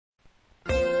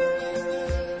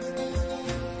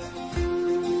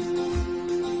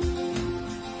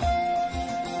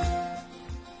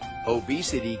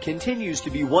obesity continues to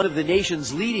be one of the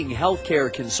nation's leading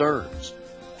healthcare concerns.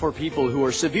 For people who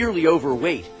are severely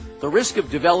overweight, the risk of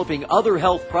developing other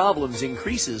health problems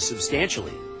increases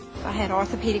substantially. I had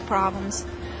orthopedic problems,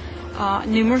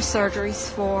 numerous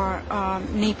surgeries for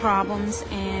knee problems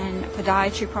and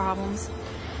podiatry problems.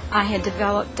 I had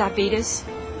developed diabetes,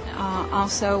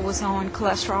 also was on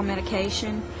cholesterol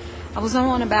medication. I was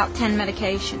on about 10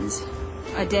 medications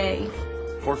a day.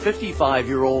 For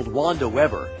 55-year-old Wanda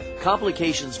Weber,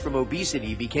 complications from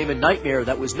obesity became a nightmare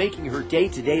that was making her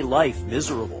day-to-day life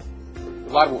miserable.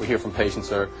 A lot of what we hear from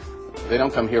patients are, they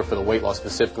don't come here for the weight loss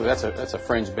specifically. That's a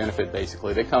fringe benefit,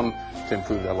 basically. They come to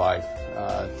improve their life,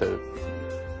 to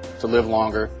live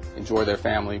longer, enjoy their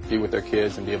family, be with their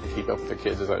kids, and be able to keep up with their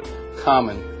kids is a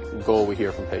common goal we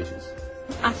hear from patients.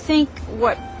 I think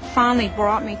what finally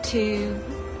brought me to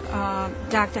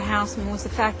Dr. Houseman was the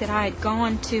fact that I had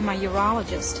gone to my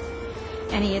urologist,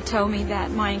 and he had told me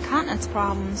that my incontinence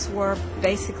problems were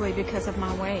basically because of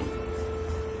my weight.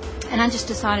 And I just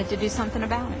decided to do something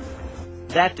about it.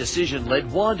 That decision led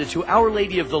Wanda to Our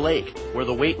Lady of the Lake, where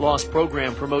the weight loss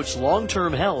program promotes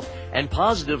long-term health and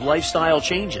positive lifestyle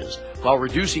changes while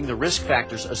reducing the risk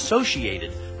factors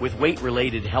associated with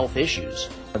weight-related health issues.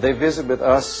 They visit with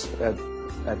us at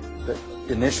the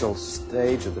initial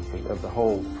stage of the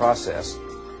whole process.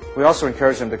 We also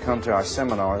encourage them to come to our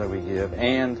seminar that we give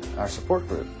and our support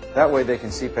group. That way they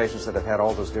can see patients that have had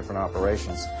all those different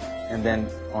operations, and then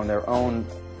on their own,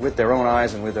 with their own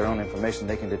eyes and with their own information,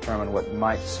 they can determine what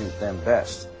might suit them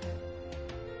best.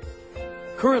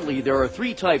 Currently, there are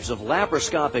 3 types of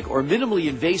laparoscopic or minimally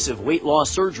invasive weight loss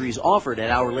surgeries offered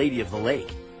at Our Lady of the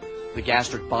Lake. The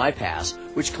gastric bypass,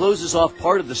 which closes off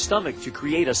part of the stomach to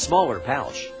create a smaller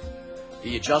pouch.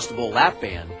 The adjustable lap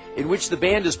band, in which the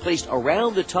band is placed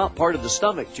around the top part of the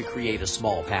stomach to create a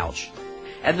small pouch.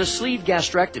 And the sleeve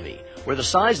gastrectomy, where the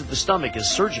size of the stomach is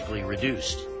surgically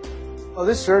reduced. Well,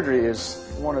 this surgery is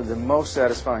one of the most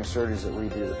satisfying surgeries that we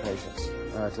do to patients.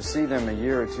 To see them a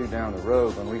year or 2 down the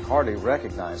road when we hardly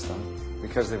recognize them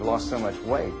because they've lost so much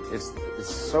weight, it's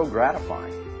so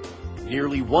gratifying.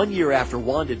 Nearly 1 year after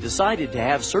Wanda decided to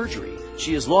have surgery,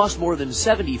 she has lost more than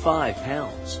 75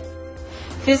 pounds.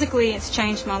 Physically, it's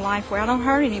changed my life where I don't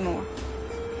hurt anymore.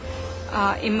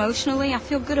 Emotionally, I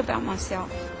feel good about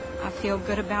myself. I feel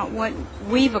good about what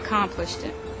we've accomplished,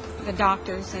 the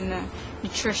doctors and the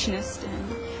nutritionists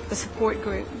and the support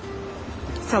group.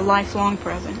 It's a lifelong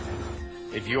present.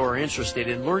 If you're interested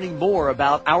in learning more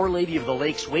about Our Lady of the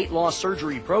Lake's weight loss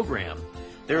surgery program,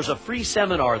 there's a free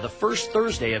seminar the first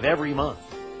Thursday of every month.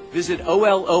 Visit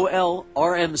ololrmc.com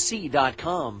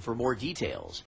for more details.